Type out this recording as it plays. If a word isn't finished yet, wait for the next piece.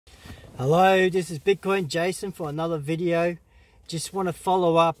Hello, this is Bitcoin Jason for another video. Just want to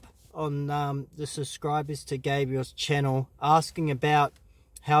follow up on the subscribers to Gabriel's channel asking about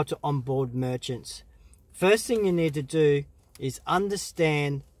how to onboard merchants. First thing you need to do is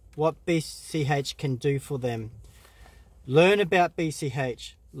understand what BCH can do for them. Learn about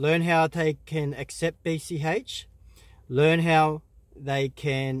BCH. Learn how they can accept BCH. Learn how they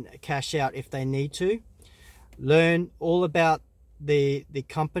can cash out if they need to. Learn all about the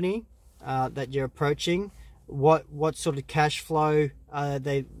company that you're approaching. What sort of cash flow are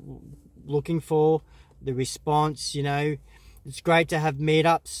they looking for? The response, you know. It's great to have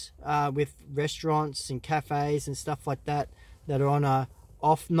meetups with restaurants and cafes and stuff like that that are on a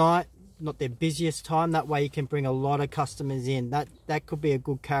off night, not their busiest time. That way you can bring a lot of customers in. That could be a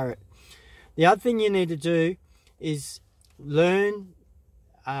good carrot. The other thing you need to do is learn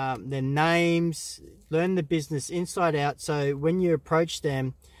their names, learn the business inside out, so when you approach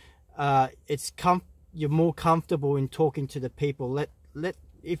them, you're more comfortable in talking to the people.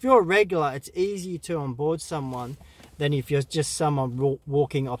 If you're a regular, it's easier to onboard someone than if you're just someone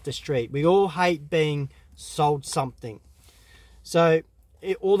walking off the street. We all hate being sold something. So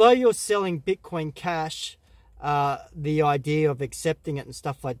although you're selling Bitcoin Cash, the idea of accepting it and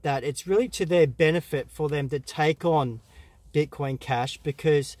stuff like that, it's really to their benefit for them to take on Bitcoin Cash,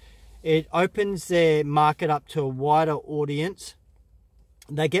 because it opens their market up to a wider audience.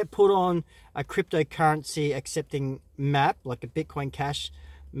 They get put on a cryptocurrency accepting map, like a Bitcoin Cash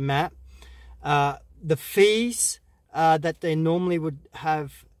map. The fees that they normally would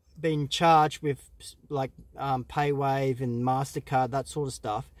have been charged with, like PayWave and MasterCard, that sort of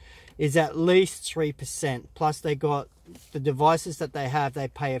stuff, is at least 3%. Plus they got the devices that they have, they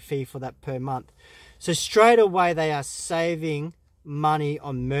pay a fee for that per month. So straight away they are saving money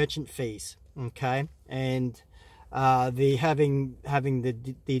on merchant fees, okay? And the having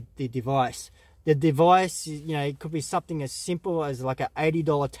the device. The device, you know, it could be something as simple as like an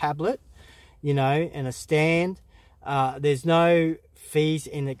 $80 tablet, you know, and a stand. There's no fees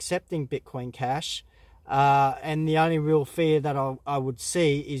in accepting Bitcoin Cash, and the only real fee that I would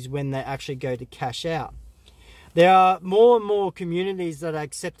see is when they actually go to cash out. There are more and more communities that are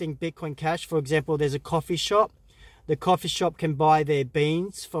accepting Bitcoin Cash. For example, there's a coffee shop. The coffee shop can buy their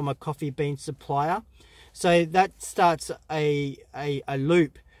beans from a coffee bean supplier. So that starts a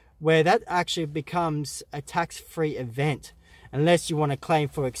loop where that actually becomes a tax-free event, unless you want to claim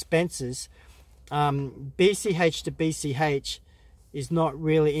for expenses. BCH to BCH is not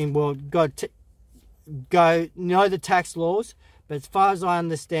really in. Well, go know the tax laws, but as far as I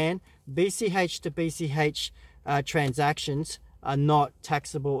understand, BCH to BCH transactions are not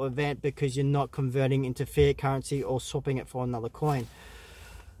taxable event, because you're not converting into fiat currency or swapping it for another coin.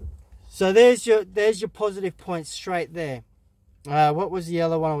 So there's your positive points straight there. What was the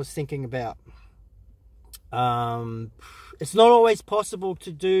other one I was thinking about? It's not always possible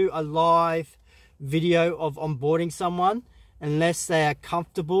to do a live video of onboarding someone unless they are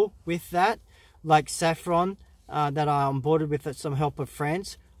comfortable with that. Like Saffron, that I onboarded with some help of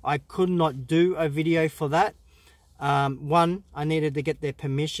friends, I could not do a video for that. One, I needed to get their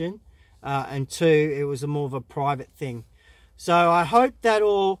permission, and two, it was more of a private thing. So I hope that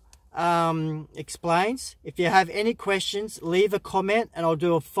all explains. If you have any questions, leave a comment and I'll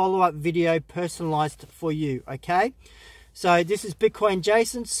do a follow-up video personalized for you. Okay, so this is Bitcoin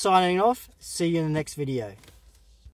Jason signing off. See you in the next video.